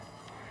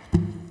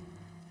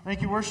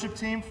Thank you, worship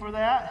team, for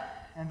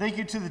that. And thank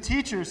you to the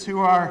teachers who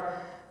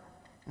are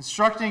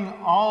instructing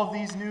all of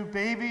these new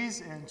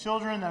babies and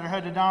children that are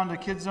headed down to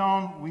Kids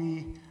Zone.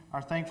 We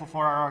are thankful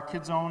for our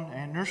Kids Zone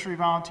and nursery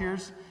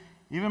volunteers,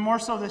 even more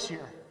so this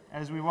year,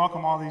 as we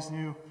welcome all these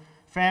new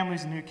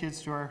families and new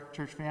kids to our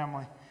church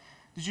family.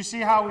 Did you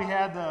see how we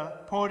had the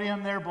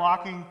podium there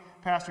blocking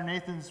Pastor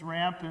Nathan's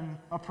ramp and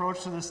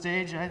approach to the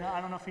stage? I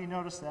don't know if he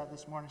noticed that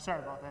this morning. Sorry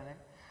about that, Nate.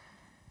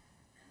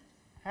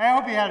 I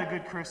hope you had a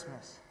good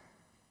Christmas.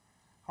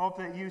 Hope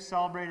that you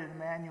celebrated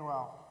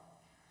Emmanuel.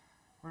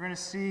 We're going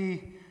to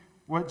see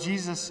what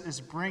Jesus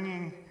is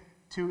bringing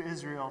to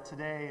Israel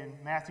today in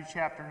Matthew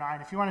chapter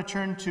 9. If you want to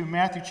turn to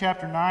Matthew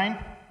chapter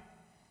 9,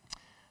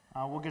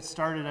 we'll get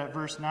started at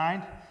verse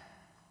 9.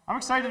 I'm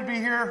excited to be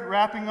here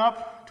wrapping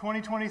up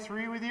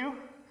 2023 with you.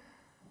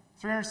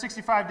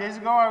 365 days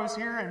ago, I was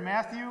here in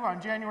Matthew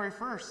on January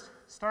 1st,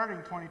 starting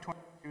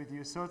 2023 with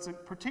you. So it's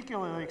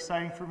particularly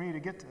exciting for me to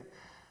get to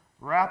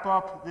wrap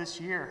up this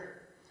year.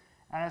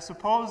 And I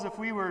suppose if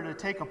we were to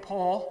take a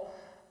poll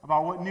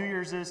about what New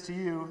Year's is to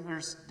you,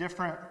 there's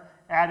different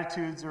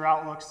attitudes or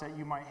outlooks that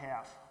you might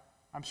have.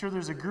 I'm sure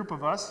there's a group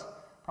of us,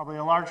 probably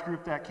a large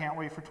group, that can't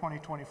wait for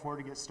 2024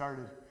 to get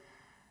started.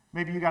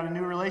 Maybe you got a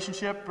new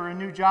relationship or a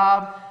new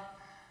job,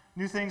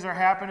 new things are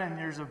happening, and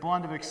there's a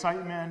blend of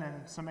excitement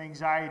and some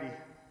anxiety.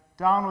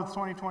 Down with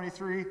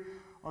 2023,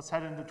 let's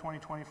head into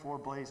 2024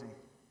 blazing.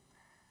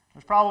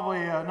 There's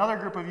probably another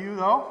group of you,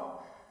 though,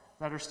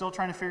 that are still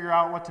trying to figure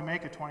out what to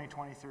make of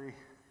 2023.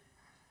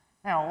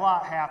 Now, a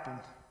lot happened.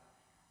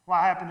 A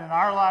lot happened in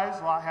our lives,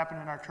 a lot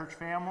happened in our church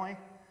family,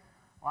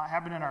 a lot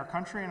happened in our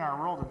country and our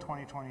world in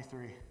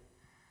 2023.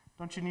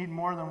 Don't you need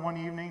more than one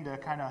evening to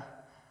kind of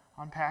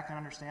unpack and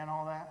understand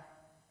all that?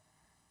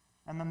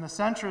 And then the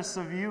centrists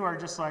of you are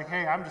just like,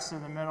 hey, I'm just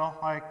in the middle.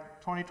 Like,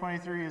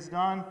 2023 is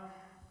done.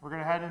 We're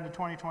going to head into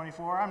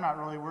 2024. I'm not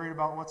really worried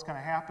about what's going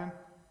to happen.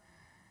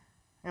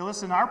 Hey,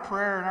 listen, our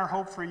prayer and our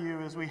hope for you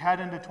as we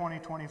head into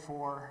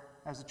 2024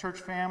 as a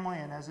church family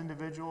and as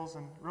individuals,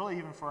 and really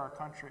even for our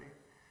country,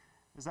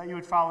 is that you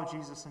would follow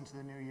Jesus into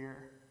the new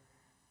year.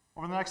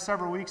 Over the next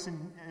several weeks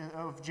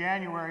of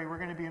January, we're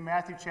going to be in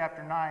Matthew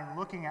chapter 9,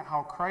 looking at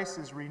how Christ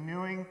is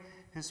renewing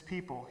his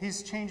people.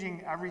 He's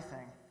changing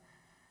everything.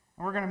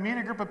 And we're going to meet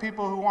a group of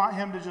people who want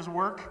him to just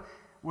work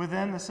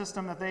within the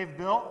system that they've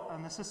built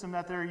and the system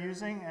that they're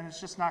using, and it's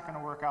just not going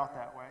to work out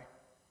that way.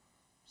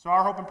 So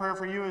our hope and prayer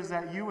for you is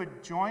that you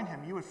would join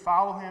him, you would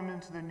follow him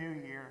into the new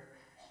year,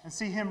 and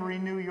see him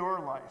renew your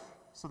life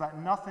so that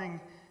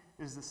nothing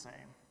is the same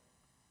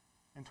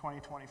in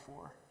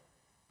 2024.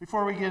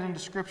 Before we get into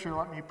Scripture,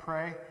 let me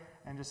pray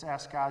and just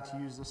ask God to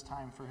use this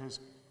time for his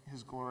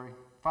glory.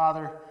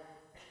 Father,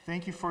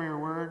 thank you for your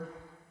word.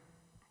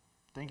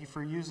 Thank you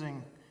for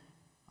using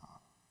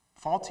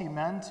faulty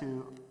men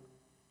to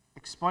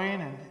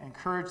explain and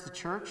encourage the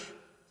church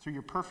through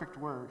your perfect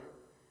word.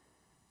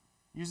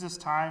 Use this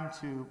time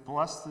to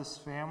bless this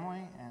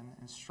family and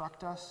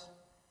instruct us,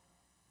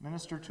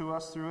 minister to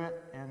us through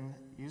it, and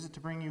use it to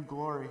bring you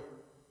glory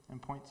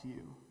and point to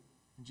you.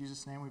 In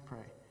Jesus' name we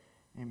pray.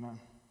 Amen.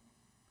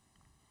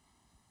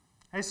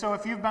 Hey, so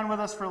if you've been with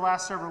us for the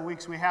last several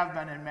weeks, we have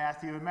been in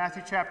Matthew. In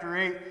Matthew chapter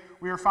 8,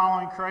 we are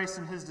following Christ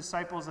and his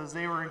disciples as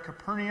they were in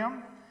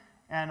Capernaum,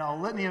 and a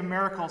litany of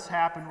miracles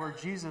happened where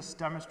Jesus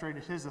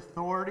demonstrated his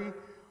authority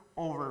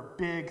over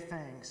big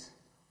things,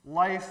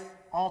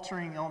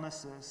 life-altering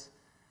illnesses,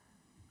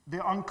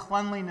 the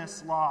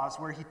uncleanliness laws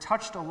where he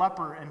touched a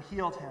leper and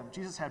healed him.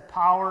 Jesus had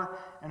power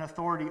and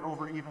authority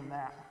over even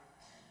that.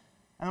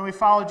 And then we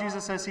followed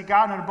Jesus as he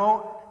got in a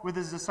boat with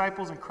his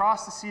disciples and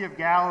crossed the Sea of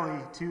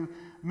Galilee to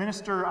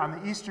minister on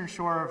the eastern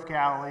shore of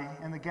Galilee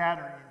in the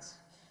Gadarenes.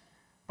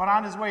 But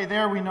on his way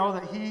there, we know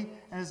that he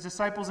and his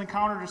disciples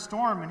encountered a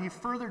storm, and he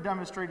further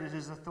demonstrated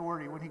his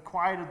authority when he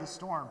quieted the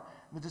storm.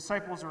 The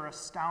disciples were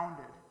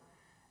astounded.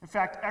 In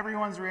fact,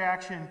 everyone's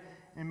reaction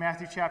in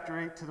Matthew chapter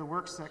 8 to the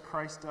works that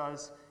Christ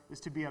does is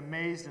to be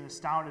amazed and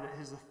astounded at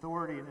his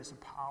authority and his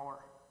power,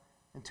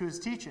 and to his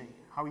teaching,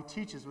 how he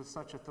teaches with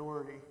such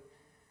authority.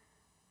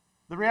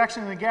 The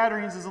reaction in the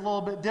Gadarenes is a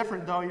little bit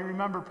different, though. You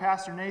remember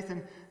Pastor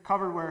Nathan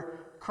covered where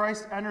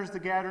Christ enters the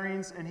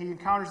Gadarenes and he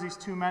encounters these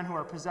two men who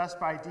are possessed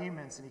by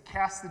demons, and he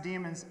casts the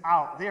demons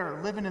out. They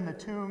are living in the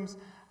tombs,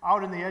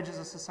 out in the edges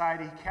of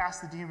society. He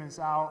casts the demons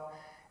out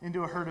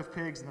into a herd of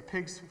pigs, and the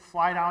pigs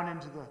fly down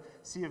into the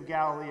Sea of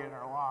Galilee and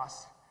are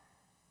lost.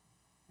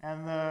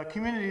 And the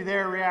community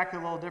there reacted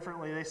a little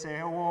differently. They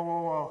say, oh,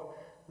 whoa,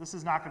 this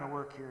is not going to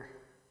work here.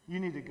 You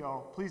need to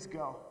go. Please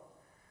go.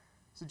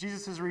 So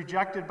Jesus is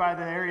rejected by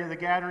the area of the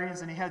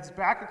Gadarenes, and he heads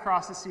back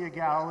across the Sea of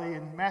Galilee.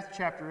 In Matthew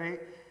chapter 8,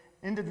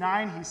 into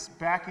 9, he's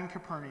back in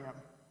Capernaum.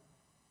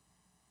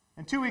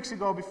 And 2 weeks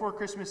ago, before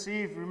Christmas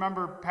Eve,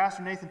 remember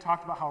Pastor Nathan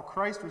talked about how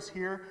Christ was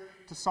here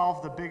to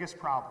solve the biggest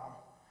problem.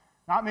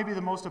 Not maybe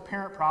the most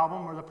apparent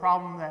problem or the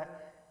problem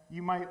that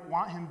you might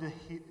want him to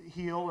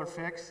heal or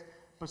fix,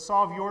 but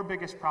solve your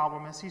biggest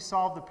problem as he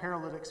solved the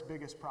paralytic's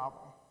biggest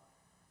problem.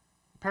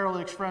 The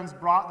paralytic's friends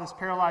brought this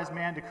paralyzed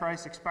man to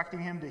Christ expecting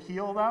him to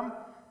heal them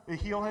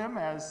heal him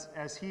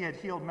as he had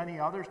healed many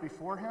others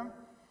before him.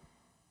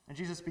 And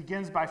Jesus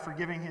begins by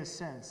forgiving his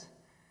sins.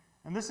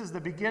 And this is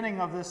the beginning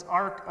of this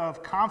arc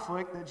of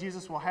conflict that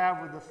Jesus will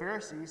have with the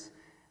Pharisees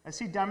as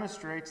he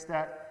demonstrates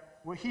that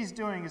what he's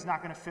doing is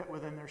not going to fit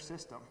within their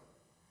system.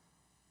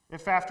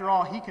 If, after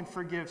all, he can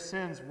forgive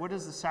sins, what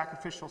is the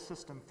sacrificial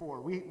system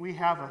for? We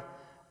have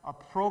a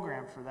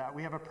program for that.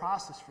 We have a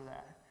process for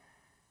that.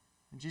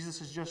 And Jesus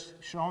has just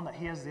shown that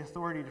he has the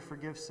authority to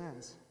forgive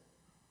sins.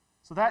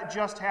 So that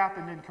just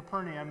happened in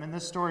Capernaum. In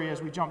this story,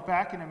 as we jump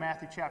back into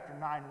Matthew chapter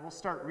 9, we'll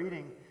start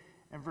reading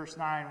in verse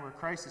 9, where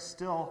Christ is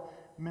still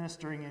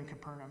ministering in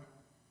Capernaum.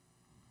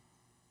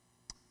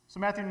 So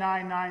Matthew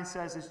 9:9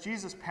 says, as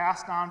Jesus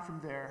passed on from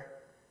there,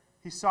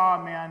 he saw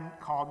a man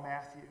called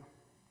Matthew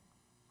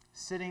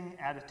sitting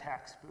at a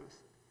tax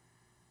booth.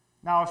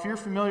 Now, if you're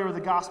familiar with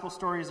the gospel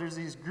stories, there's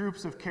these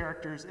groups of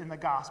characters in the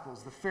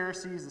gospels: the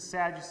Pharisees, the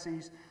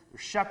Sadducees,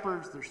 there's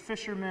shepherds, there's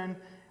fishermen,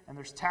 and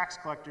there's tax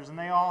collectors, and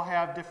they all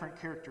have different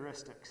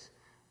characteristics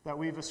that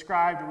we've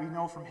ascribed, we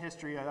know from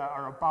history, that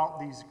are about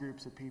these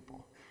groups of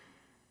people.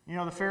 You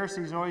know, the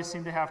Pharisees always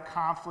seem to have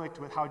conflict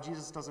with how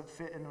Jesus doesn't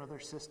fit in with their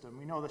system.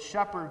 We know the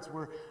shepherds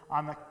were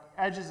on the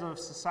edges of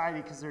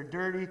society because they're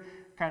dirty,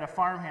 kind of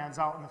farmhands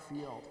out in the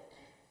field.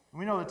 And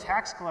we know the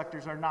tax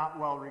collectors are not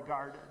well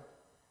regarded.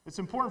 It's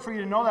important for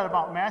you to know that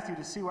about Matthew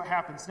to see what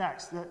happens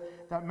next.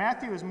 That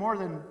Matthew is more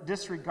than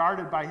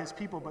disregarded by his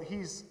people, but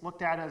he's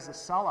looked at as a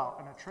sellout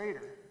and a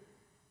traitor.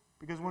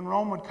 Because when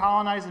Rome would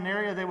colonize an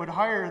area, they would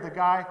hire the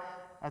guy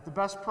at the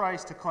best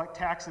price to collect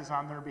taxes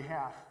on their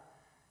behalf.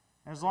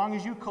 And as long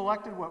as you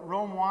collected what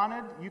Rome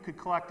wanted, you could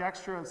collect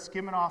extra and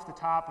skim it off the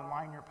top and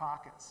line your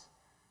pockets.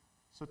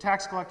 So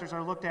tax collectors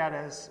are looked at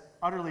as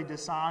utterly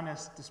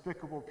dishonest,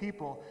 despicable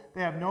people.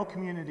 They have no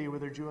community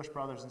with their Jewish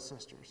brothers and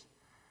sisters.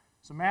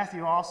 So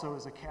Matthew also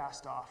is a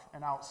cast-off,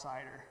 an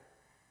outsider.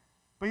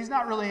 But he's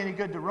not really any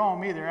good to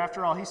Rome either.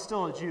 After all, he's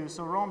still a Jew,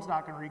 so Rome's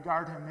not going to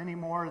regard him any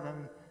more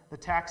than the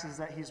taxes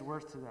that he's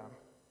worth to them.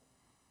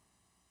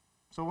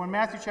 So when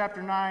Matthew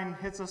chapter 9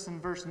 hits us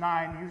in verse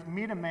 9, you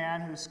meet a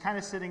man who's kind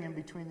of sitting in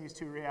between these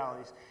two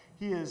realities.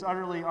 He is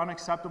utterly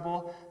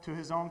unacceptable to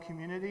his own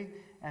community,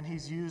 and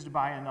he's used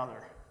by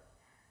another.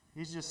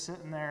 He's just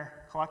sitting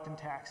there collecting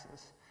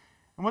taxes.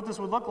 And what this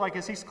would look like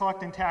is he's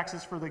collecting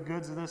taxes for the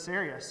goods of this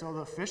area. So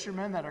the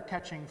fishermen that are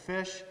catching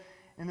fish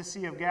in the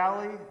Sea of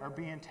Galilee are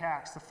being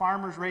taxed. The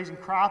farmers raising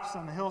crops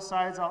on the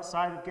hillsides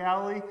outside of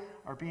Galilee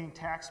are being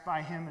taxed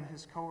by him and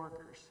his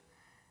coworkers.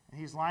 And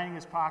he's lining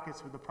his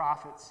pockets with the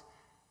profits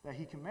that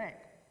he can make.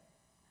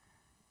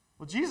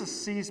 Well, Jesus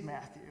sees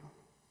Matthew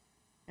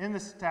in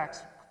this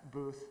tax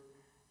booth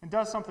and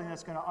does something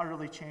that's going to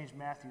utterly change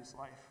Matthew's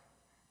life.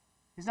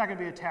 He's not going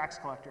to be a tax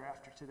collector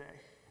after today.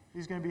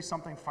 He's going to be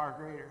something far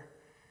greater.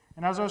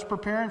 And as I was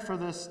preparing for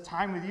this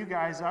time with you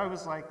guys, I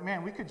was like,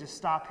 man, we could just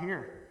stop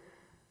here.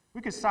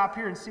 We could stop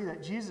here and see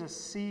that Jesus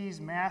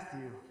sees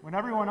Matthew when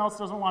everyone else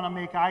doesn't want to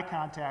make eye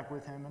contact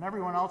with him, and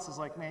everyone else is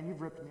like, man, you've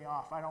ripped me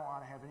off. I don't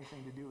want to have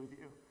anything to do with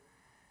you.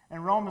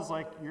 And Rome is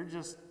like, you're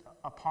just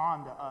a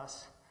pawn to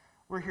us.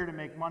 We're here to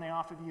make money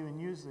off of you and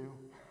use you.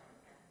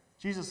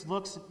 Jesus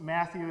looks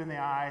Matthew in the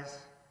eyes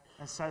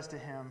and says to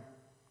him,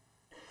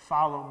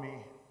 follow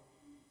me.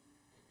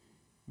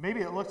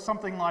 Maybe it looks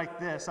something like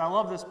this. I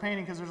love this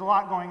painting because there's a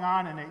lot going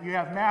on in it. You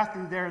have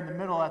Matthew there in the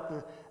middle at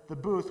the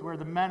booth where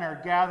the men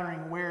are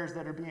gathering wares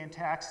that are being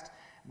taxed,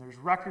 and there's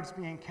records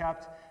being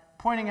kept,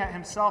 pointing at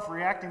himself,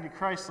 reacting to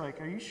Christ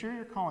like, are you sure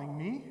you're calling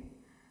me? You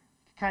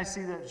kind of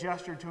see that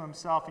gesture to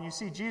himself, and you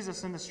see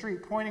Jesus in the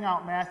street pointing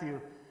out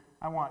Matthew,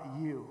 I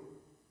want you.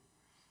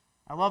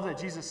 I love that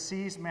Jesus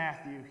sees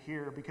Matthew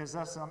here because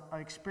that's an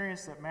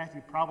experience that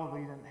Matthew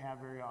probably didn't have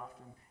very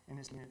often in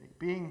his community.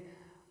 Being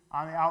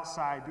on the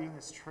outside, being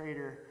this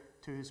traitor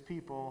to his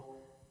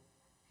people,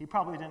 he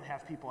probably didn't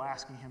have people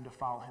asking him to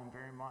follow him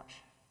very much.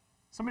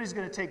 Somebody's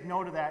going to take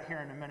note of that here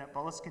in a minute,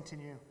 but let's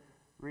continue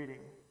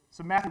reading.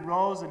 So Matthew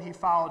rose and he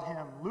followed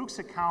him. Luke's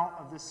account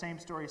of this same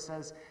story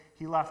says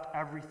he left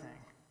everything.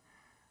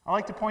 I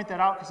like to point that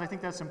out because I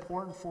think that's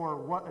important for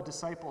what a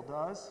disciple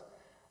does,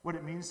 what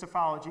it means to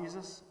follow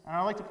Jesus. And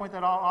I like to point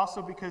that out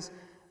also because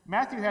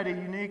Matthew had a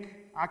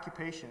unique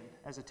occupation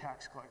as a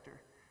tax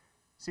collector.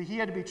 See, he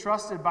had to be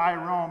trusted by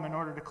Rome in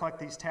order to collect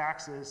these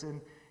taxes, and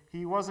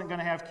he wasn't going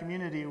to have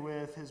community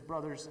with his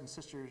brothers and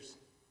sisters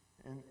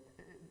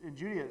in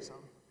Judaism.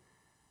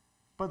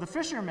 But the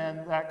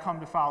fishermen that come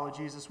to follow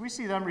Jesus, we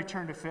see them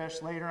return to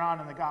fish later on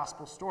in the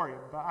gospel story.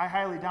 But I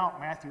highly doubt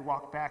Matthew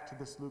walked back to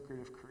this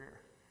lucrative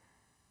career.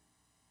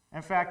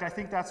 In fact, I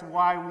think that's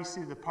why we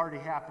see the party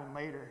happen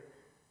later,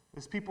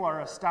 is people are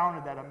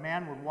astounded that a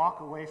man would walk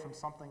away from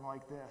something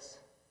like this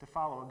to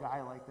follow a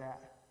guy like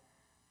that.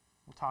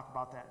 We'll talk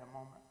about that in a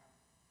moment.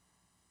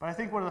 But I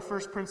think one of the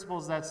first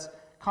principles that's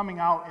coming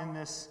out in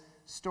this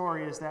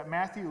story is that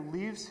Matthew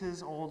leaves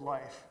his old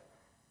life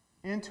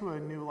into a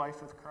new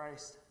life with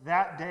Christ.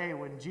 That day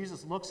when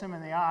Jesus looks him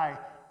in the eye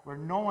where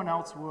no one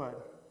else would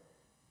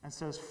and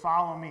says,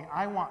 follow me,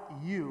 I want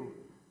you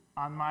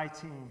on my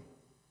team.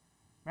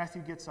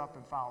 Matthew gets up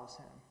and follows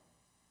him.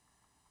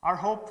 Our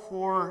hope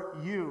for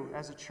you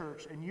as a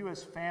church and you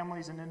as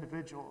families and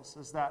individuals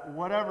is that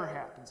whatever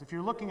happens, if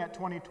you're looking at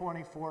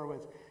 2024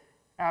 with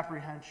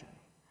apprehension,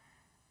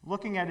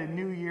 looking at a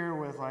new year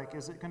with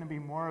is it going to be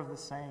more of the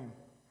same?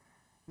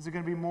 Is it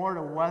going to be more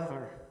to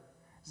weather?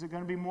 Is it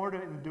going to be more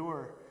to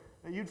endure?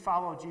 That you'd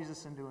follow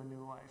Jesus into a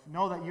new life.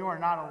 Know that you are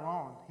not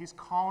alone. He's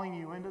calling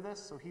you into this,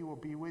 so he will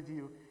be with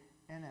you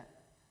in it.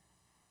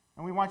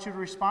 And we want you to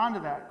respond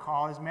to that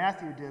call as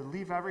Matthew did.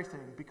 Leave everything,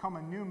 become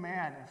a new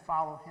man, and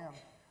follow him.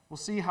 We'll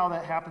see how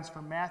that happens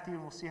for Matthew,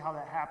 and we'll see how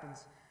that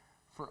happens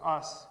for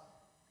us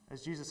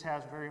as Jesus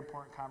has a very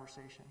important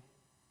conversation.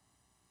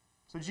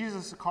 So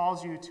Jesus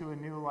calls you to a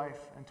new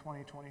life in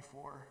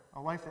 2024,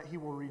 a life that he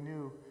will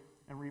renew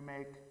and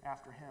remake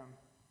after him.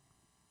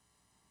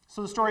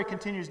 So the story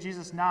continues.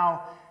 Jesus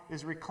now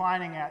is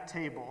reclining at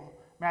table.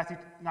 Matthew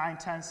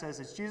 9:10 says,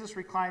 as Jesus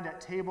reclined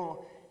at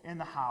table in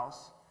the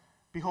house,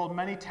 behold,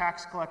 many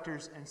tax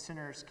collectors and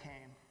sinners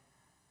came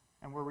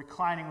and were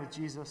reclining with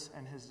Jesus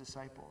and his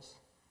disciples.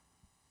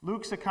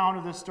 Luke's account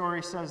of this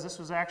story says this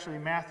was actually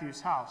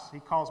Matthew's house. He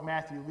calls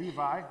Matthew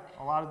Levi.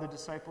 A lot of the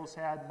disciples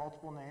had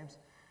multiple names.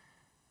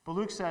 But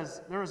Luke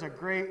says there was a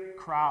great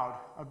crowd,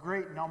 a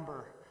great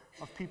number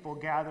of people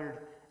gathered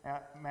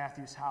at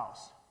Matthew's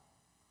house.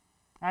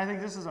 And I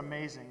think this is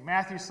amazing.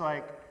 Matthew's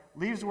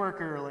leaves work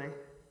early,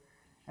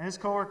 and his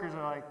coworkers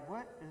are like,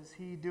 what is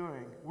he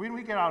doing? When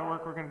we get out of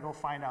work, we're going to go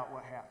find out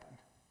what happened.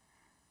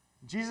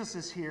 Jesus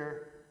is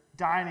here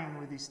dining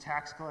with these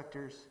tax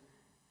collectors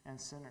and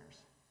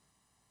sinners.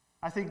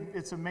 I think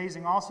it's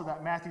amazing also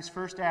that Matthew's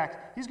first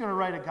act, he's going to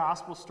write a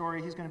gospel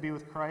story. He's going to be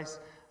with Christ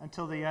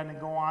until the end and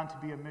go on to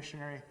be a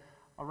missionary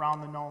around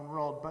the known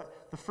world.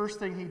 But the first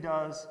thing he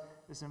does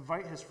is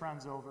invite his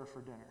friends over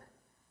for dinner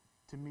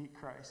to meet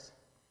Christ.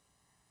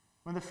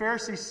 When the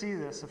Pharisees see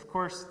this, of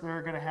course,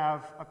 they're going to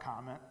have a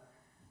comment.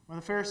 When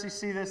the Pharisees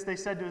see this, they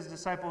said to his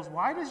disciples,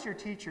 why does your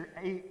teacher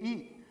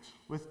eat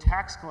with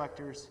tax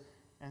collectors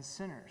and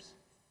sinners?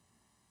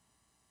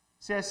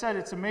 See, I said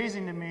it's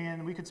amazing to me,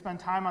 and we could spend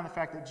time on the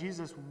fact that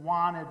Jesus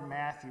wanted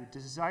Matthew,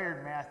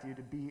 desired Matthew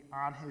to be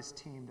on his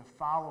team, to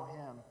follow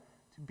him,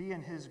 to be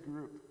in his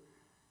group.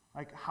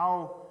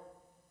 How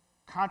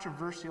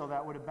controversial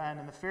that would have been.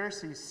 And the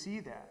Pharisees see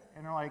that,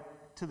 and are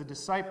to the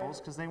disciples,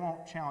 because they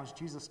won't challenge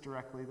Jesus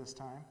directly this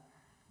time,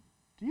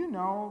 do you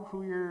know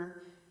who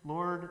your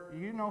Lord, do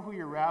you know who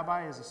your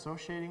rabbi is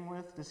associating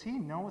with? Does he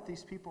know what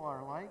these people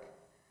are like?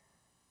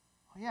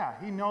 Well, yeah,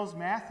 he knows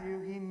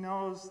Matthew. He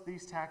knows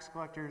these tax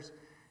collectors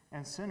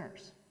and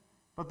sinners.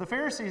 But the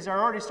Pharisees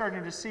are already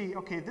starting to see,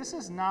 okay, this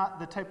is not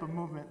the type of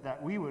movement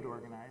that we would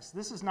organize.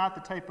 This is not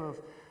the type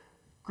of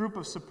group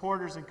of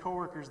supporters and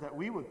coworkers that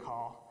we would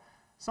call.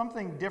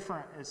 Something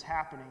different is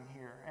happening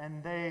here.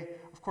 And they,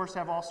 of course,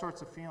 have all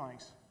sorts of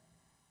feelings.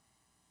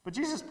 But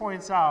Jesus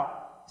points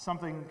out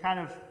something kind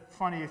of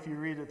funny if you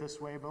read it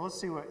this way, but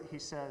let's see what he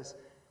says.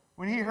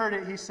 When he heard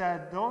it, he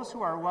said, those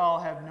who are well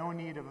have no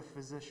need of a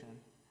physician,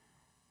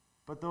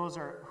 but those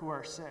who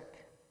are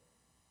sick.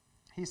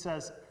 He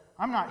says,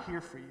 I'm not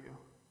here for you.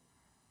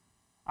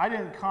 I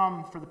didn't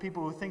come for the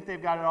people who think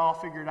they've got it all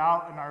figured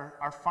out and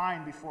are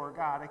fine before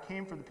God. I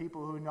came for the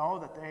people who know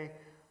that they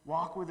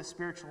walk with a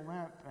spiritual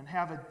limp and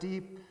have a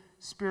deep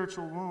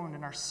spiritual wound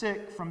and are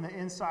sick from the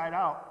inside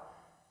out.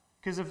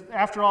 Because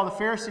after all, the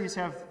Pharisees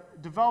have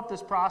developed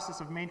this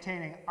process of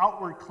maintaining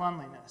outward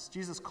cleanliness.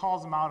 Jesus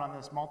calls them out on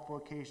this multiple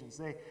occasions.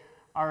 They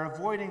are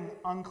avoiding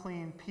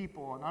unclean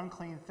people and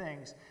unclean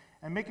things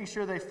and making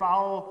sure they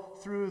follow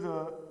through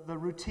the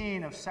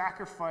routine of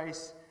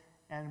sacrifice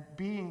and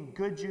being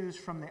good Jews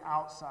from the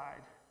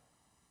outside.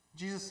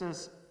 Jesus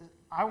says,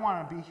 I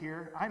want to be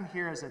here. I'm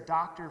here as a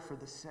doctor for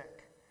the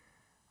sick.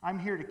 I'm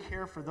here to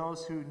care for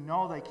those who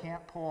know they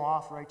can't pull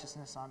off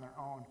righteousness on their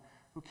own,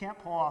 who can't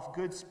pull off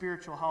good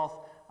spiritual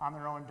health on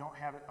their own and don't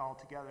have it all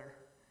together.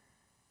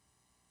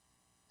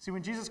 See,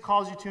 when Jesus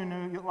calls you to a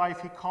new life,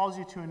 he calls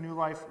you to a new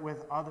life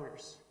with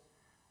others.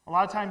 A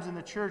lot of times in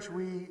the church,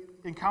 we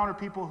encounter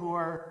people who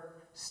are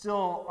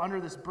still under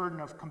this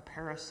burden of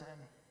comparison.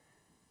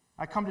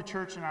 I come to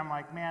church and I'm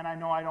like, man, I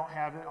know I don't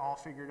have it all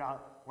figured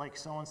out like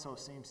so-and-so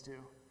seems to.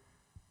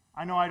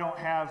 I know I don't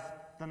have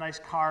the nice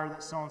car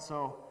that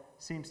so-and-so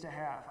seems to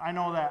have. I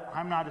know that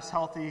I'm not as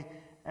healthy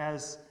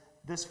as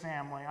this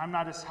family. I'm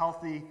not as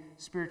healthy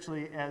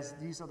spiritually as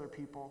these other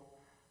people.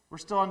 We're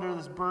still under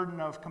this burden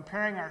of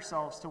comparing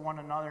ourselves to one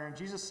another. And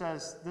Jesus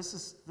says, this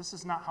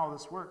is not how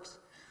this works.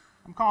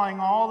 I'm calling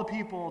all the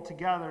people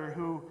together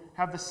who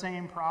have the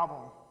same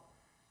problem.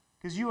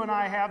 Because you and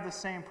I have the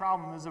same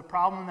problem. There's a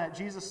problem that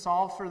Jesus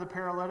solved for the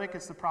paralytic.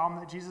 It's the problem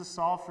that Jesus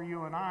solved for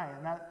you and I.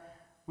 And that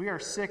we are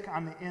sick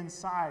on the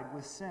inside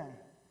with sin.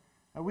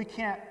 That we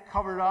can't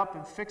cover it up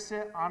and fix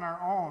it on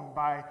our own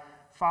by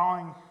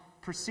following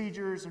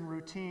procedures and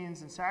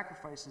routines and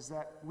sacrifices.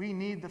 That we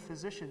need the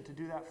physician to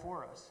do that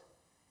for us.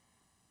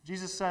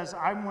 Jesus says,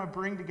 I'm going to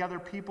bring together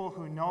people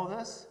who know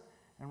this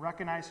and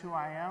recognize who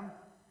I am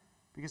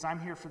because I'm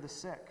here for the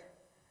sick.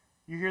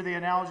 You hear the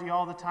analogy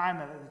all the time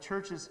that the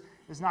church is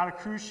not a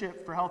cruise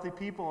ship for healthy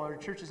people, or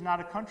the church is not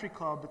a country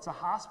club. It's a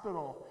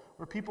hospital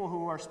where people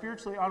who are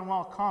spiritually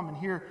unwell come and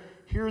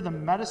hear the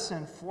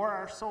medicine for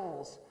our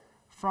souls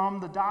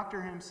from the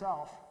doctor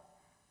himself.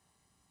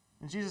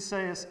 And Jesus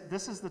says,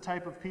 this is the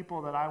type of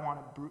people that I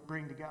want to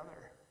bring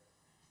together.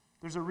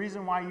 There's a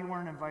reason why you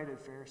weren't invited,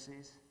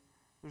 Pharisees.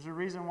 There's a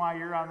reason why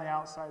you're on the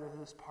outside of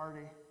this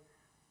party.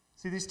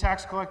 See, these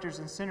tax collectors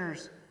and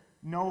sinners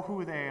know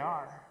who they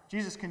are.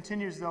 Jesus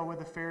continues, though, with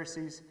the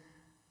Pharisees,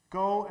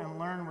 go and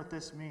learn what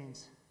this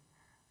means.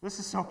 This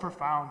is so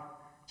profound.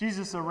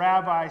 Jesus, a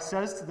rabbi,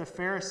 says to the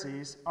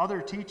Pharisees,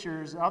 other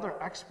teachers,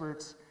 other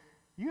experts,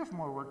 you have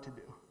more work to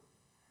do.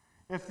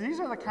 If these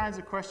are the kinds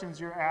of questions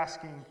you're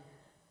asking,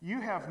 you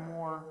have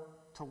more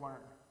to learn.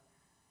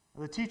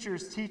 The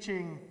teachers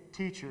teaching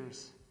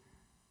teachers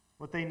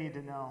what they need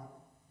to know.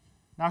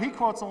 Now, he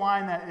quotes a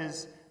line that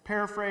is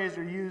paraphrased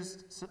or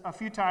used a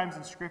few times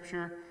in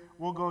Scripture.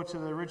 We'll go to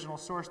the original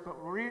source, but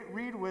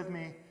read with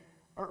me,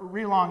 or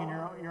read along in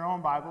your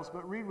own Bibles,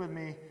 but read with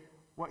me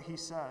what he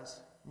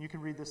says. You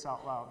can read this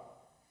out loud.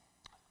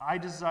 I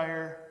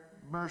desire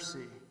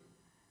mercy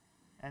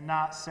and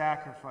not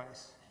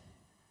sacrifice.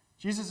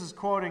 Jesus is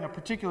quoting a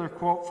particular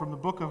quote from the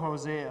book of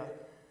Hosea.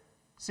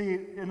 See,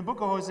 in the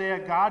book of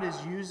Hosea, God is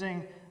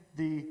using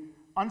the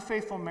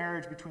unfaithful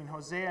marriage between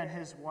Hosea and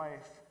his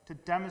wife to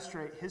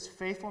demonstrate his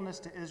faithfulness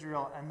to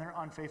Israel and their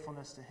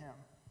unfaithfulness to him.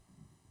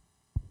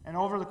 And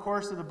over the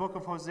course of the book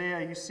of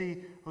Hosea, you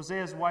see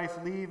Hosea's wife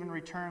leave and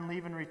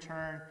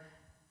return,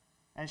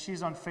 and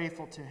she's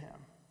unfaithful to him.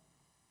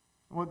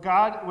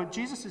 What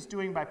Jesus is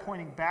doing by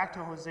pointing back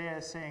to Hosea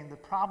is saying the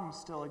problem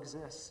still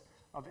exists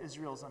of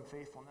Israel's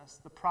unfaithfulness.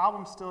 The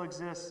problem still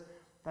exists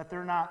that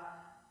they're not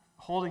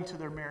holding to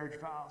their marriage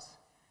vows.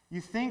 You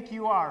think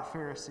you are,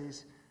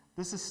 Pharisees.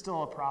 This is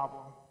still a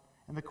problem.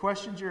 And the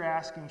questions you're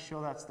asking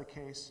show that's the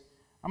case.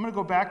 I'm going to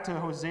go back to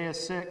Hosea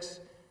 6,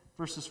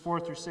 verses 4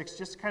 through 6,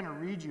 just to kind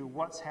of read you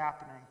what's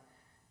happening.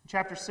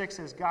 Chapter 6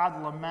 says,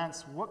 God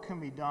laments what can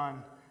be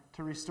done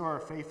to restore a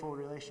faithful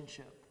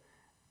relationship.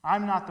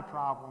 I'm not the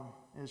problem,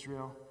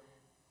 Israel.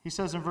 He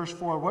says in verse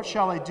 4, what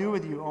shall I do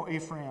with you, O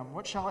Ephraim?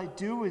 What shall I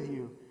do with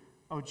you,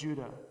 O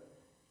Judah?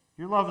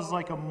 Your love is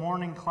like a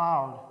morning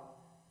cloud,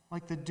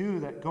 like the dew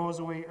that goes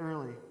away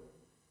early.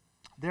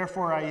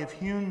 Therefore I have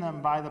hewn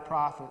them by the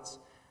prophets.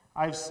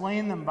 I have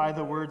slain them by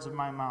the words of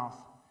my mouth.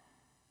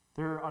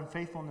 Their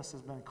unfaithfulness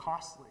has been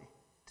costly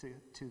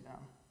to them.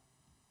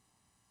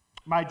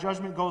 My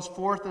judgment goes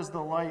forth as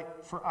the light,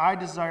 for I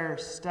desire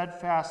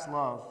steadfast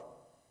love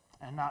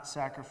and not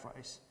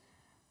sacrifice,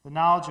 the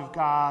knowledge of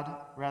God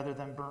rather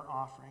than burnt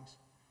offerings.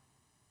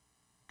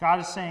 God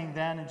is saying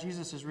then, and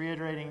Jesus is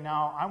reiterating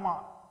now, I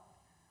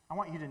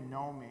want you to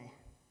know me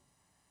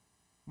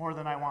more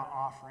than I want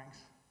offerings.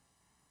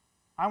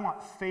 I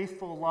want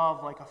faithful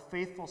love like a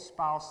faithful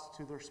spouse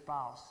to their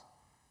spouse,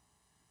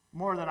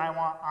 more than I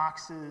want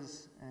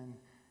oxes and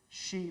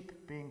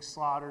sheep being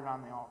slaughtered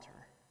on the altar.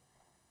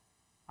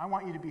 I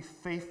want you to be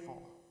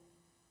faithful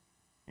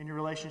in your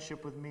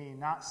relationship with me,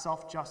 not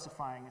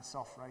self-justifying and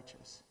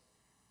self-righteous.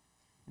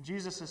 And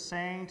Jesus is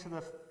saying to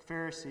the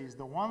Pharisees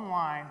the one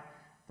line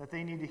that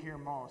they need to hear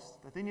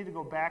most, that they need to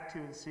go back to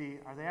and see,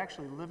 are they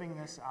actually living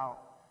this out?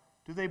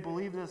 Do they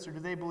believe this, or do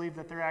they believe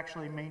that they're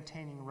actually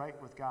maintaining right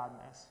with God in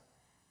this?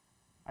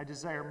 I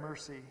desire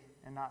mercy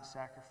and not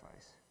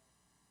sacrifice.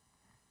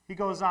 He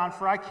goes on,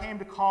 for I came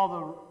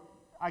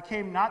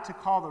not to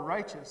call the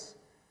righteous,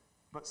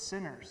 but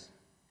sinners.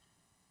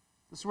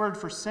 This word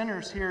for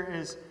sinners here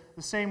is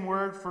the same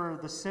word for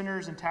the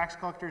sinners and tax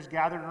collectors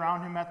gathered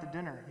around him at the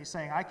dinner. He's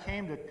saying, I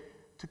came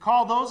to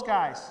call those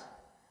guys.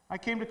 I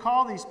came to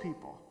call these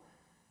people.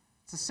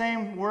 It's the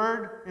same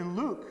word in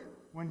Luke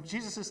when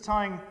Jesus is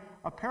telling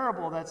a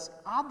parable that's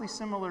oddly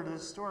similar to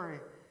this story.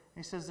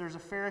 He says there's a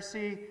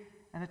Pharisee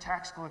and a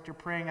tax collector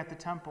praying at the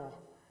temple.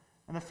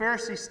 And the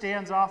Pharisee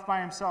stands off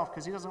by himself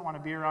because he doesn't want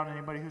to be around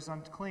anybody who's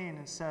unclean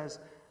and says,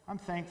 I'm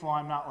thankful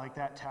I'm not like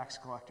that tax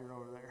collector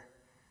over there.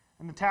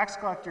 And the tax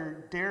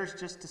collector dares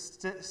just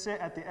to sit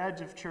at the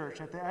edge of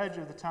church, at the edge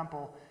of the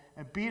temple,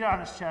 and beat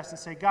on his chest and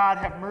say, God,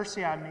 have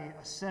mercy on me,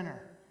 a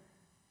sinner.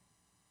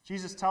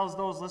 Jesus tells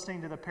those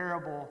listening to the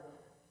parable,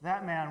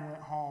 that man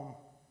went home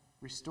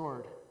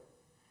restored.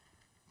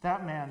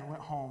 That man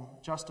went home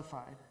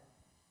justified.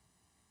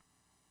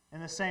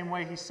 In the same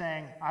way, he's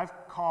saying, I've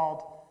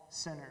called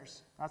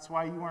sinners. That's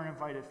why you weren't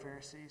invited,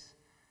 Pharisees.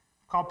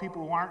 I've called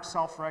people who aren't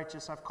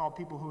self-righteous. I've called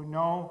people who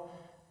know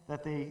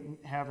that they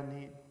have a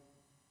need.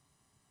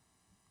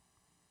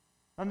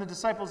 Then the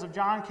disciples of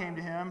John came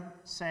to him,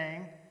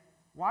 saying,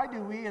 why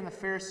do we and the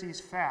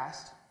Pharisees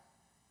fast,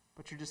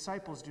 but your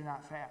disciples do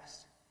not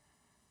fast?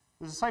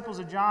 The disciples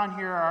of John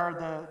here are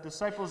the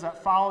disciples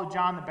that followed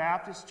John the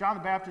Baptist. John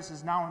the Baptist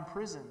is now in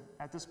prison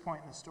at this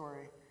point in the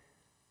story.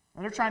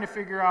 And they're trying to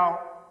figure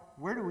out,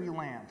 where do we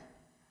land?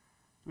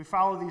 Do we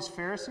follow these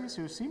Pharisees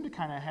who seem to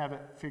kind of have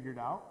it figured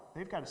out?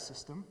 They've got a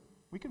system.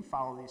 We can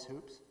follow these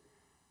hoops.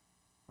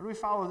 Or do we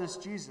follow this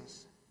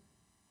Jesus?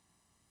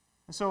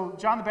 And so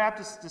John the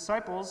Baptist's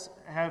disciples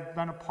have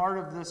been a part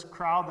of this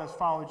crowd that's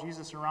followed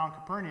Jesus around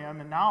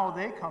Capernaum, and now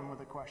they come with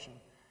a question.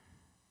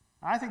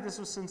 I think this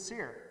was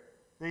sincere.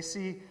 They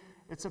see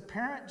It's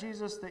apparent,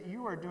 Jesus, that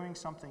you are doing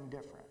something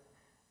different.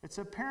 It's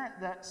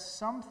apparent that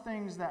some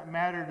things that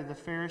matter to the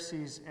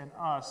Pharisees and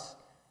us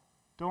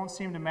don't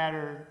seem to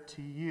matter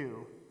to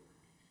you.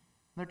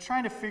 They're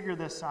trying to figure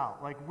this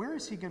out. Like, where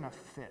is he going to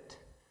fit?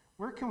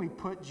 Where can we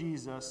put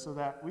Jesus so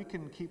that we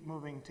can keep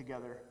moving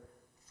together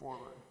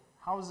forward?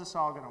 How is this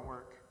all going to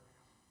work?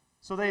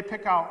 So they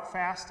pick out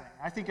fasting.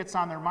 I think it's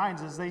on their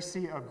minds as they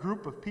see a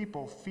group of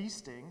people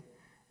feasting,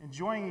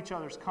 enjoying each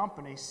other's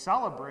company,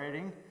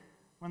 celebrating,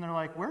 when they're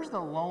like, where's the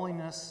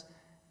lowliness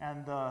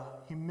and the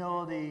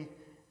humility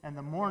and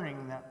the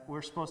mourning that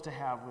we're supposed to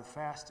have with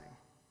fasting?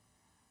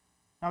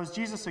 Now, is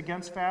Jesus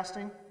against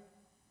fasting?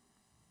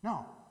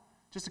 No.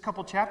 Just a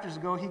couple chapters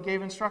ago, he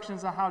gave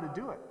instructions on how to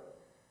do it.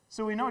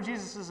 So we know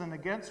Jesus isn't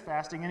against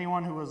fasting.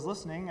 Anyone who was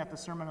listening at the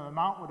Sermon on the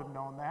Mount would have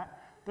known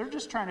that. They're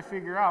just trying to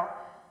figure out,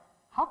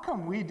 how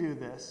come we do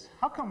this?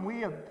 How come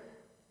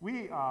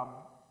we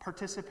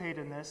participate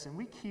in this and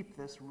we keep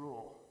this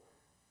rule,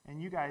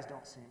 and you guys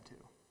don't seem to?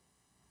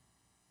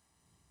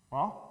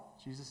 Well,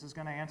 Jesus is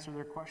going to answer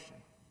their question.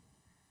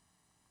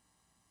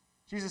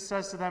 Jesus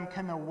says to them,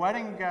 can the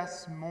wedding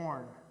guests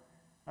mourn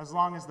as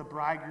long as the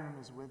bridegroom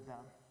is with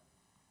them?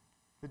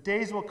 The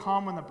days will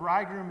come when the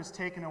bridegroom is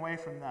taken away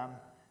from them,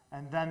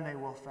 and then they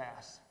will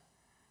fast.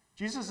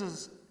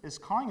 Jesus is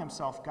calling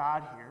himself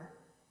God here.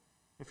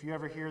 If you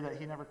ever hear that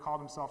he never called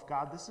himself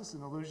God, this is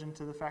an allusion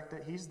to the fact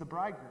that he's the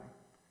bridegroom.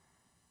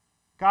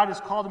 God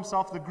has called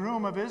himself the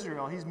groom of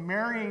Israel. He's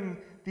marrying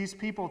these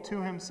people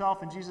to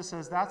himself, and Jesus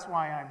says, that's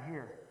why I'm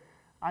here.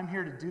 I'm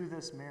here to do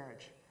this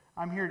marriage.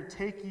 I'm here to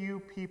take you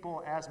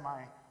people as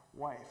my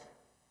wife.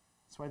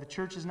 That's why the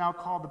church is now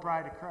called the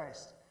bride of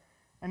Christ.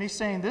 And he's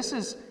saying, this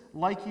is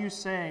like you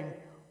saying,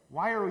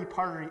 why are we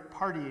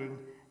partying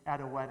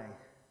at a wedding?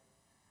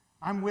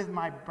 I'm with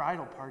my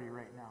bridal party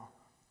right now.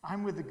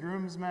 I'm with the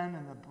groomsmen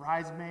and the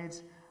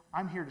bridesmaids.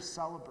 I'm here to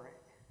celebrate.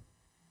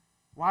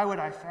 Why would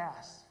I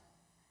fast?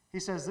 He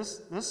says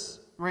this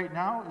right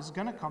now is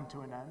going to come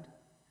to an end.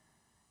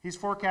 He's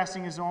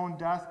forecasting his own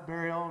death,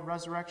 burial,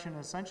 resurrection,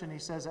 and ascension. He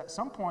says, at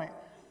some point,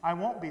 I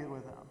won't be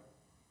with them.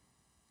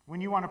 When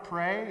you want to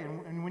pray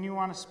and when you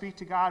want to speak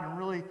to God and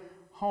really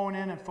hone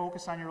in and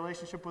focus on your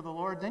relationship with the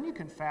Lord, then you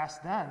can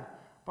fast then.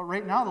 But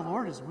right now, the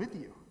Lord is with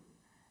you.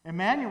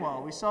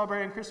 Emmanuel, we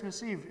celebrate on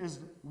Christmas Eve, is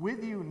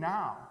with you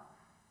now.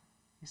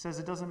 He says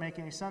it doesn't make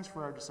any sense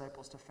for our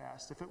disciples to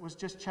fast. If it was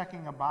just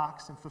checking a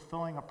box and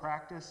fulfilling a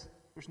practice,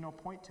 there's no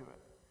point to it.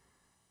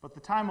 But the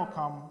time will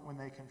come when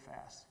they can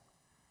fast.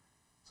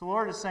 So the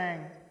Lord is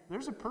saying,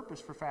 there's a purpose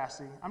for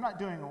fasting. I'm not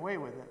doing away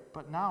with it,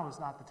 but now is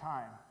not the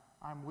time.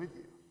 I'm with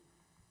you.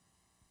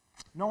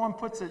 No one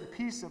puts a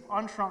piece of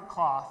unshrunk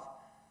cloth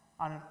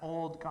on an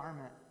old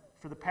garment,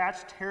 for the patch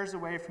tears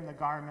away from the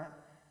garment,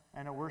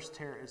 and a worse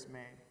tear is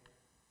made.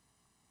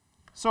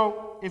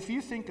 So if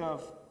you think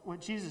of what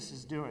Jesus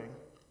is doing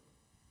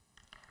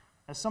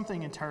as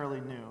something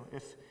entirely new,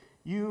 if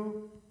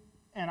you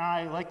and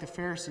I, like the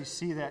Pharisees,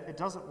 see that it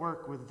doesn't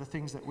work with the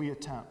things that we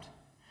attempt,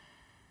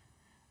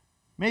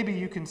 maybe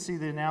you can see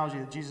the analogy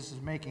that Jesus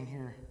is making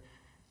here,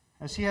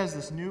 as he has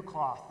this new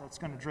cloth that's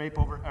going to drape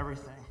over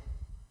everything.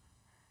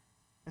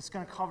 It's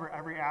going to cover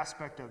every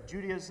aspect of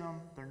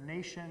Judaism, their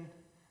nation,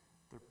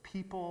 their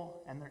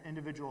people, and their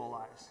individual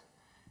lives.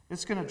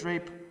 It's going to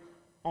drape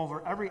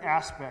over every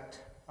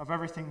aspect of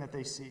everything that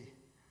they see.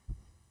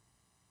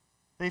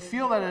 They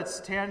feel that it's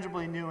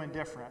tangibly new and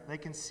different. They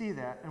can see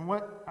that. And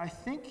what I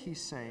think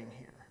he's saying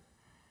here,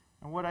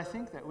 and what I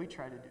think that we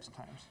try to do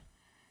sometimes,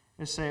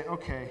 is say,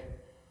 okay,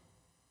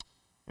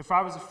 if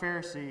I was a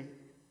Pharisee,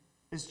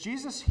 is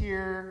Jesus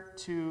here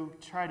to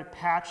try to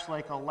patch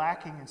like a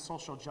lacking in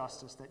social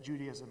justice that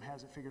Judaism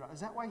hasn't figured out?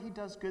 Is that why he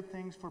does good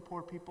things for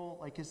poor people?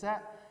 Like, is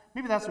that,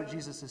 maybe that's what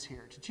Jesus is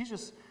here, to teach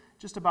us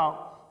just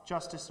about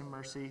justice and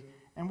mercy,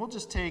 and we'll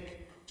just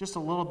take just a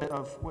little bit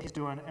of what he's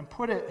doing and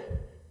put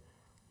it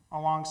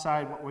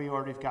alongside what we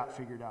already got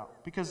figured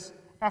out. Because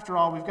after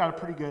all, we've got a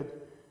pretty good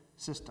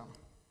system.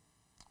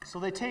 So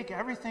they take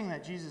everything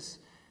that Jesus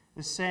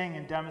is saying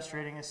and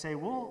demonstrating and say,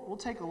 we'll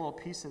take a little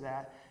piece of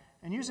that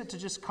and use it to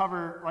just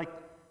cover, like,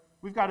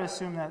 we've got to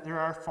assume that there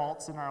are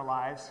faults in our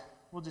lives.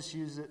 We'll just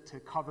use it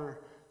to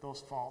cover those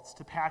faults,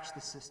 to patch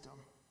the system.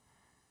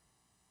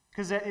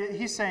 Because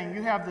he's saying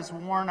you have this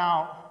worn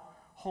out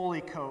holy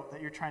coat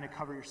that you're trying to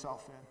cover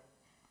yourself in.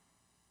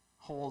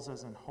 Holes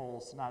as in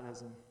holes, not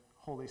as in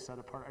wholly set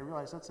apart. I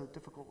realize that's a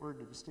difficult word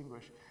to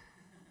distinguish.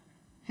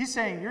 He's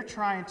saying you're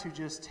trying to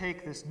just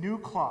take this new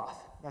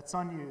cloth that's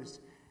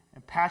unused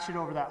and patch it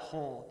over that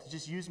hole to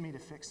just use me to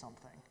fix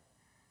something.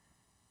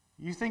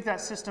 You think that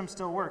system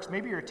still works.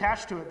 Maybe you're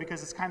attached to it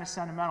because it's kind of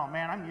sentimental.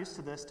 Man, I'm used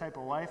to this type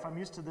of life. I'm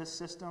used to this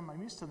system.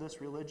 I'm used to this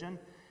religion.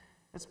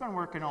 It's been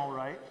working all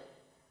right.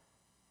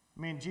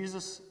 I mean,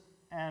 Jesus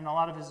and a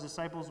lot of his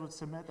disciples would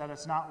submit that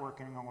it's not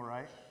working all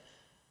right.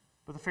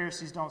 But the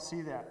Pharisees don't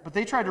see that. But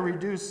they try to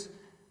reduce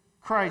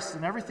Christ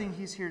and everything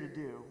he's here to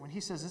do, when he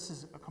says this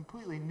is a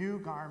completely new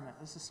garment,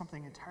 this is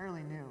something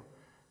entirely new,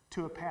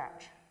 to a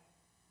patch.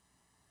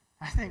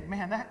 I think,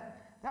 man,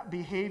 that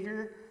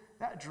behavior,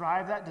 that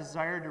drive, that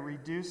desire to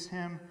reduce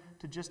him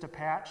to just a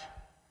patch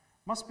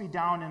must be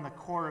down in the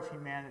core of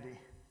humanity.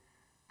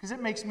 Because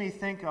it makes me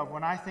think of,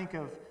 when I think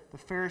of the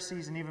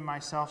Pharisees and even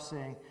myself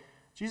saying,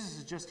 Jesus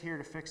is just here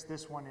to fix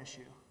this one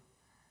issue.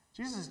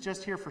 Jesus is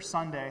just here for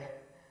Sunday,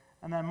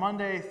 and then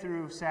Monday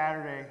through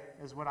Saturday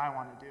is what I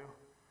want to do.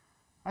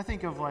 I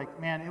think of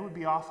man, it would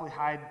be awfully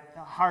hard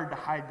to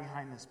hide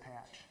behind this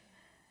patch.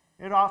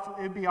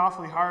 It'd be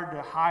awfully hard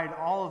to hide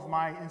all of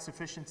my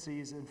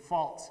insufficiencies and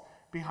faults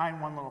behind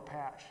one little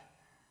patch.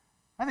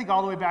 I think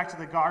all the way back to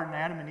the garden,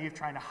 Adam and Eve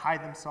trying to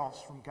hide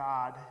themselves from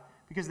God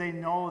because they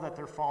know that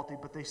they're faulty,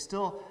 but they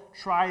still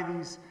try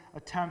these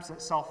attempts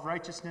at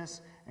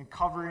self-righteousness and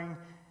covering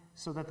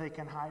so that they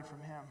can hide from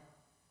him.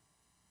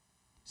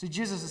 See,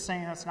 Jesus is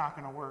saying that's not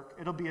going to work.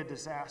 It'll be a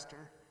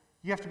disaster.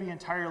 You have to be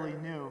entirely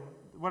new.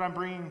 What I'm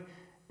bringing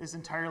is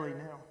entirely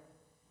new.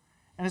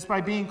 And it's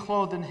by being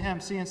clothed in him.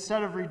 See,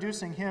 instead of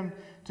reducing him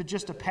to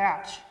just a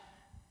patch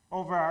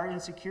over our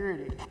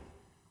insecurity,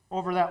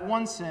 over that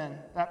one sin,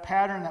 that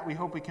pattern that we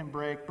hope we can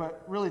break,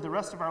 but really the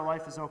rest of our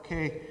life is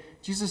okay,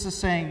 Jesus is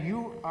saying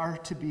you are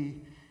to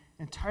be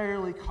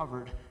entirely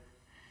covered,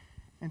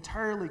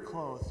 entirely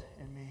clothed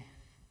in me.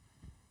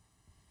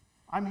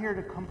 I'm here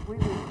to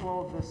completely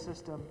clothe this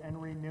system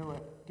and renew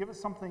it. Give it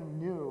something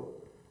new.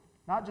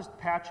 Not just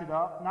patch it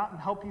up, not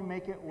help you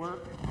make it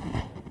work,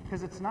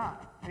 because it's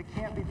not. It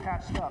can't be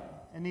patched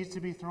up. It needs to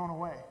be thrown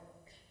away.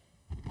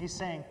 He's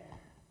saying,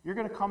 you're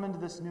going to come into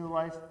this new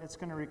life. It's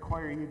going to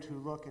require you to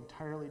look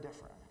entirely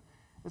different.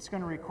 It's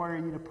going to require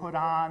you to put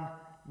on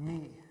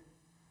me,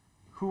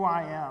 who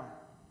I am.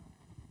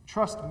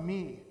 Trust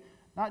me,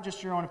 not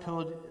just your own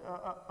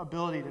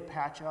ability to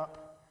patch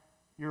up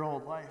your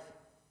old life.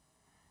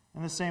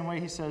 In the same way,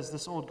 he says,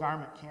 this old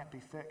garment can't be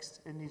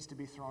fixed. It needs to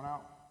be thrown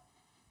out.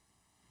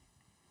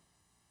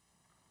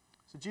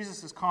 So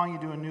Jesus is calling you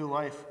to a new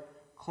life,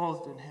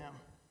 clothed in him.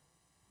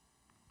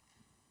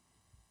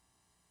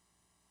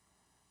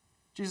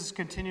 Jesus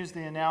continues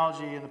the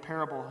analogy in the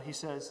parable. He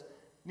says,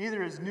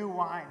 neither is new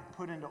wine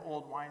put into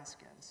old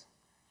wineskins.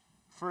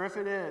 For if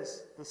it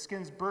is, the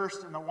skins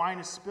burst and the wine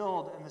is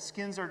spilled and the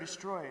skins are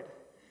destroyed.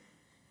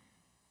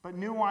 But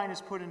new wine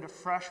is put into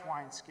fresh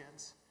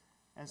wineskins,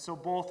 and so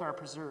both are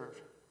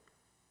preserved.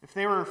 If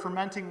they were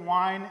fermenting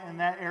wine in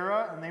that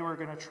era and they were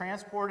going to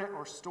transport it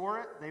or store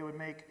it, they would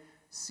make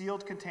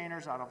sealed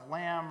containers out of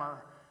lamb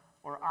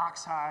or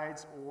ox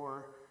hides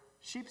or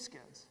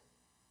sheepskins.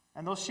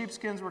 And those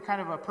sheepskins were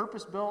kind of a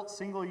purpose-built,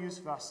 single-use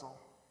vessel.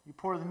 You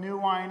pour the new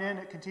wine in,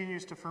 it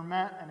continues to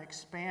ferment and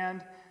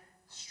expand,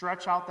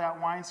 stretch out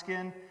that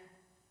wineskin,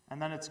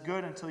 and then it's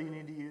good until you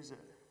need to use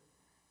it.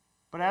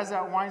 But as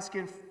that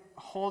wineskin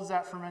holds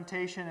that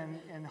fermentation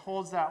and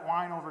holds that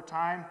wine over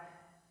time,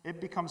 it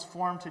becomes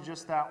formed to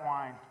just that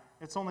wine.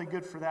 It's only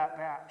good for that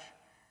batch,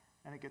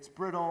 and it gets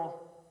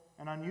brittle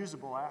and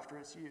unusable after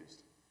it's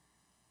used.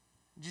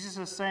 Jesus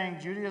is saying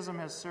Judaism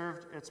has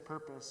served its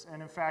purpose,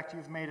 and in fact,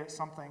 you've made it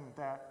something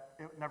that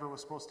it never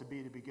was supposed to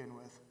be to begin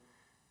with.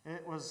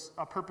 It was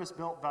a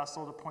purpose-built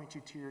vessel to point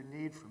you to your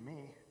need for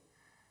me.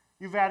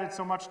 You've added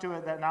so much to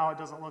it that now it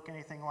doesn't look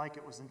anything like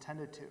it was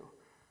intended to.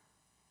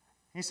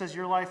 He says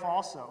your life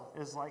also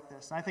is like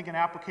this. And I think an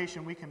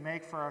application we can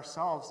make for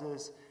ourselves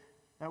is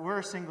that we're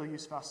a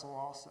single-use vessel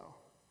also.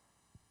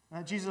 And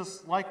that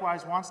Jesus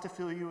likewise wants to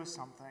fill you with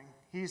something.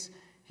 He's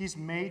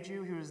made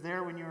you. He was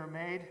there when you were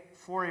made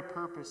for a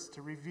purpose,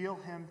 to reveal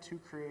him to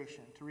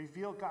creation, to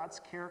reveal God's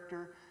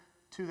character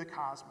to the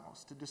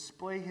cosmos, to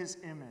display his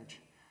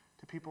image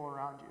to people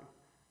around you.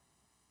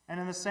 And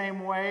in the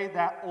same way,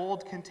 that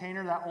old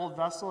container, that old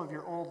vessel of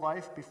your old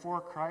life before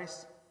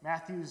Christ,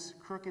 Matthew's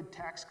crooked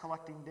tax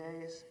collecting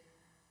days,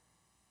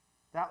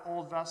 that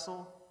old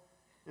vessel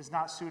is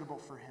not suitable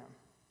for him.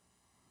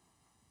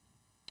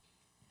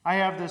 I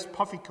have this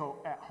puffy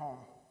coat at home.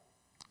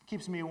 It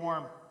keeps me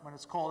warm when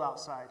it's cold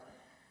outside.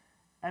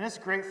 And it's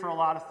great for a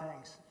lot of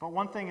things. But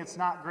one thing it's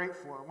not great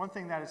for, one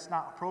thing that it's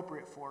not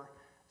appropriate for,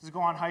 is to go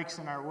on hikes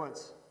in our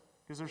woods.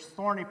 Because there's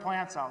thorny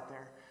plants out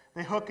there.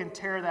 They hook and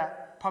tear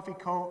that puffy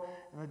coat,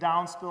 and the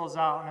down spills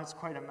out, and it's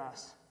quite a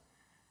mess.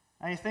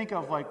 And you think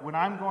of when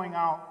I'm going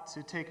out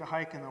to take a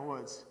hike in the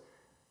woods,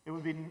 it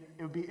would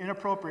be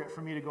inappropriate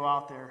for me to go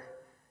out there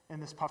in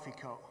this puffy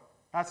coat.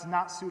 That's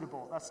not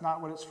suitable. That's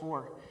not what it's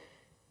for.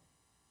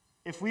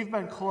 If we've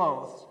been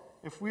clothed,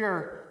 if we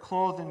are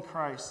clothed in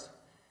Christ,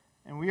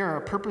 and we are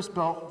a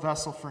purpose-built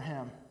vessel for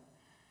him,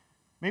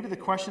 maybe the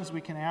questions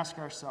we can ask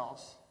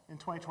ourselves in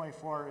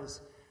 2024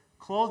 is,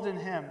 clothed in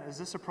him, is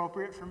this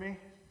appropriate for me?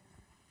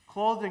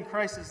 Clothed in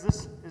Christ,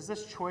 is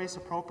this choice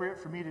appropriate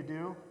for me to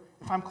do?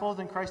 If I'm clothed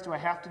in Christ, do I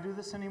have to do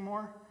this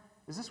anymore?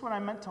 Is this what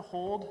I'm meant to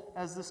hold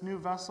as this new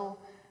vessel?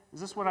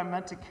 Is this what I'm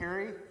meant to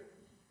carry?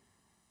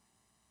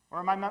 Or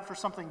am I meant for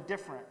something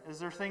different? Is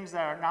there things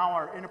that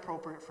are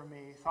inappropriate for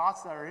me,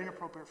 thoughts that are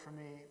inappropriate for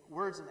me,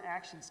 words and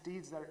actions,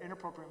 deeds that are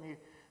inappropriate for me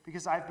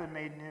because I've been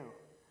made new?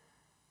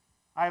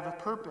 I have a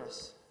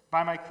purpose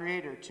by my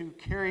Creator to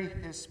carry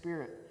his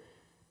Spirit.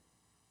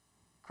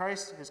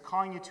 Christ is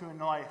calling you to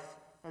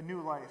a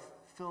new life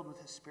filled with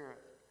his Spirit.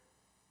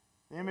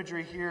 The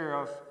imagery here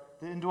of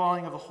the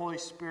indwelling of the Holy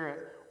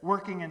Spirit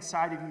working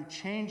inside of you,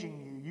 changing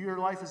you. Your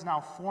life is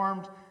now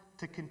formed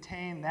to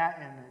contain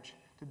that image,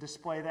 to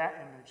display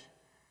that image.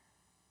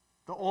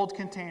 The old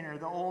container,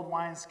 the old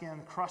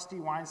wineskin, crusty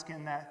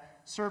wineskin that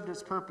served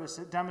its purpose,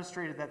 it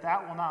demonstrated that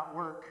that will not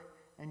work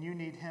and you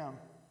need him,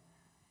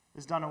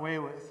 is done away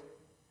with.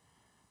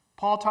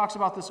 Paul talks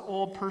about this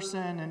old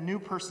person and new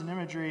person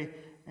imagery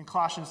in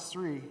Colossians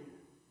 3.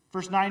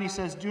 Verse 9, he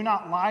says, "Do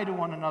not lie to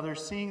one another,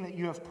 seeing that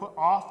you have put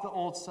off the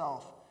old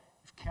self."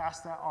 You've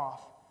cast that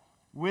off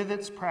with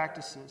its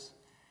practices,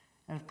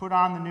 and have put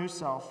on the new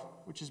self,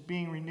 which is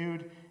being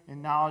renewed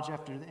in knowledge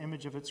after the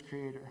image of its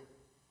creator.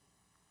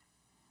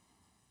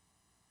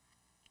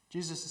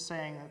 Jesus is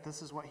saying that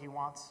this is what he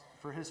wants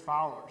for his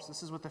followers.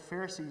 This is what the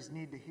Pharisees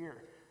need to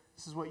hear.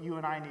 This is what you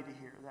and I need to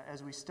hear, that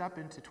as we step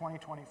into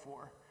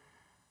 2024,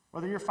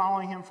 whether you're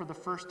following him for the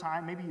first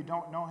time, maybe you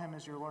don't know him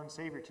as your Lord and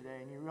Savior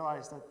today, and you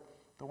realize that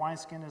the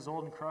wineskin is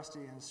old and crusty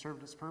and has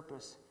served its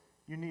purpose,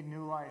 you need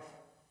new life.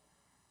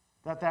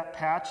 That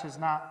patch has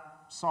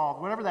not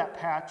solved, whatever that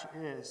patch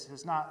is,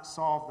 has not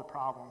solved the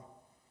problem.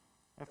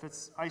 If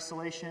it's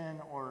isolation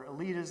or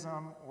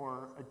elitism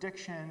or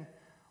addiction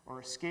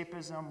or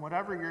escapism,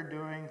 whatever you're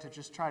doing to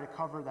just try to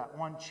cover that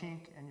one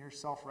chink in your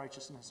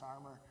self-righteousness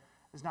armor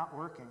is not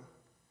working.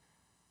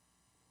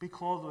 Be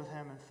clothed with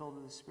him and filled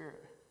with the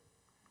Spirit.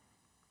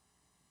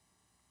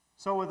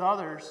 So with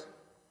others,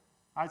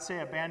 I'd say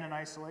abandon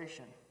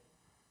isolation.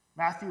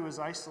 Matthew was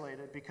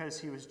isolated because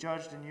he was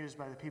judged and used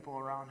by the people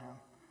around him.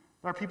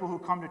 There are people who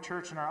come to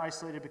church and are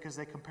isolated because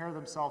they compare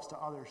themselves to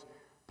others,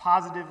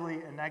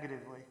 positively and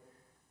negatively.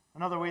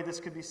 Another way this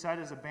could be said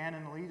is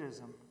abandon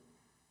elitism.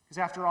 Because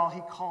after all,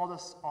 he called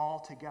us all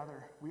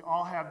together. We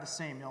all have the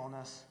same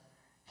illness.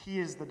 He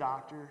is the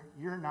doctor.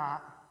 You're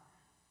not.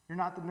 You're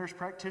not the nurse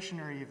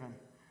practitioner even.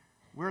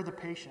 We're the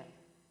patient.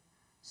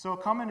 So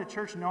come into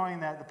church knowing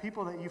that the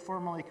people that you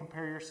formerly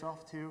compare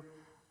yourself to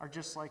are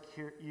just like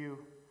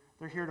you.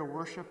 They're here to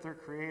worship their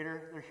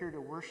Creator. They're here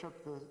to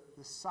worship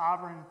the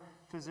sovereign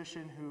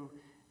physician who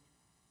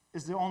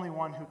is the only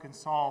one who can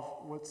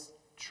solve what's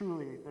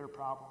truly their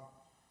problem.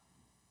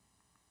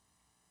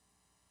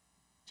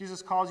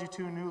 Jesus calls you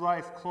to a new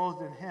life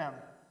clothed in him.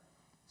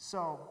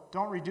 So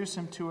don't reduce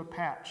him to a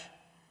patch.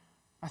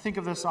 I think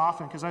of this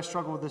often because I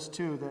struggle with this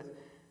too,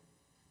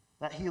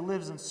 that he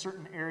lives in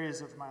certain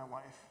areas of my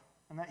life,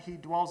 and that he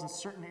dwells in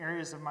certain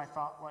areas of my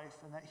thought life,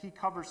 and that he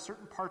covers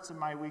certain parts of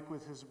my week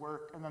with his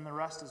work, and then the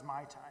rest is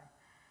my time,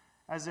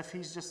 as if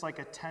he's just like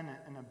a tenant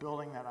in a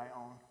building that I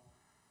own.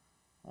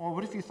 Well,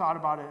 what if you thought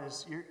about it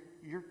as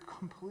you're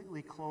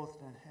completely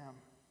clothed in him?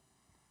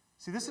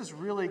 See, this is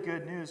really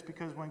good news,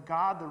 because when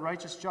God, the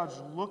righteous judge,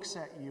 looks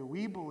at you,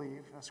 we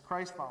believe, as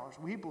Christ followers,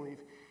 we believe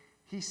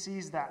he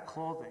sees that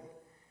clothing.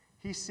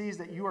 He sees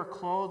that you are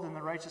clothed in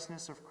the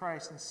righteousness of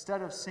Christ.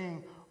 Instead of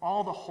seeing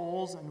all the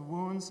holes and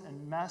wounds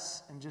and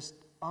mess and just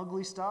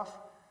ugly stuff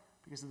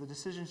because of the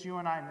decisions you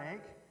and I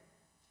make,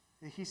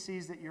 he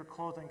sees that you're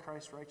clothed in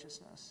Christ's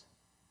righteousness.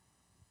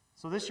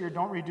 So this year,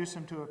 don't reduce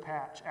him to a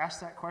patch. Ask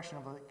that question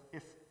of, like,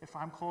 if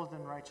I'm clothed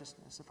in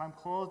righteousness, if I'm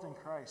clothed in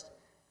Christ,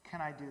 can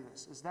I do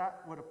this? Is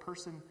that what a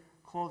person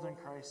clothed in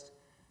Christ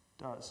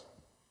does?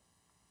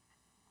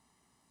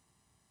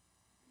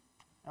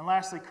 And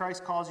lastly,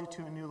 Christ calls you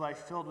to a new life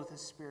filled with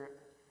his Spirit.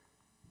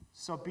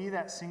 So be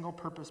that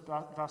single-purpose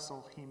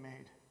vessel he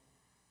made.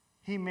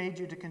 He made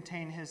you to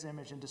contain his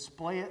image and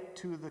display it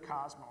to the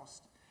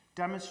cosmos.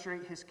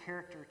 Demonstrate his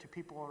character to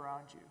people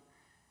around you.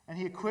 And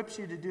he equips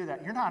you to do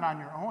that. You're not on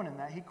your own in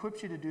that. He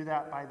equips you to do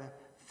that by the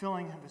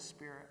filling of his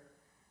Spirit.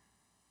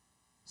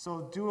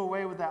 So do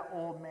away with that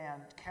old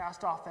man.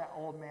 Cast off that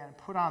old man.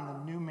 Put on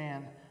the new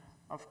man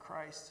of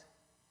Christ.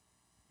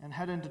 And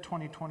head into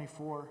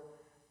 2024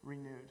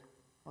 renewed.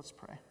 Let's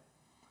pray.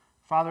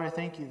 Father, I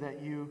thank you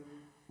that you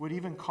would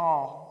even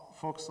call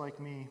folks like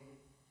me,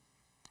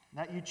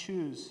 that you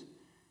choose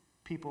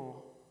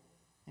people,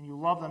 and you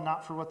love them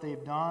not for what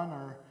they've done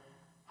or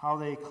how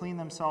they clean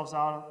themselves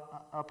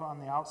up on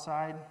the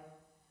outside,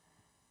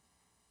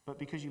 but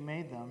because you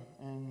made them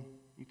and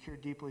you care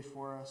deeply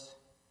for us.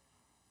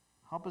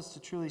 Help us to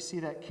truly see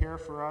that care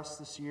for us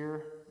this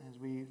year as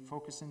we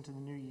focus into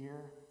the new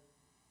year.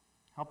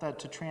 Help that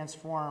to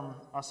transform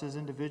us as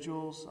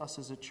individuals, us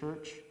as a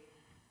church.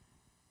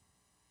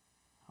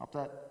 Help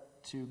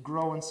that to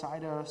grow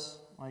inside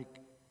us like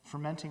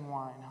fermenting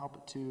wine. Help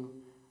it to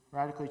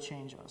radically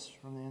change us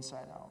from the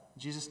inside out.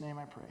 In Jesus' name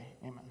I pray.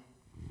 Amen.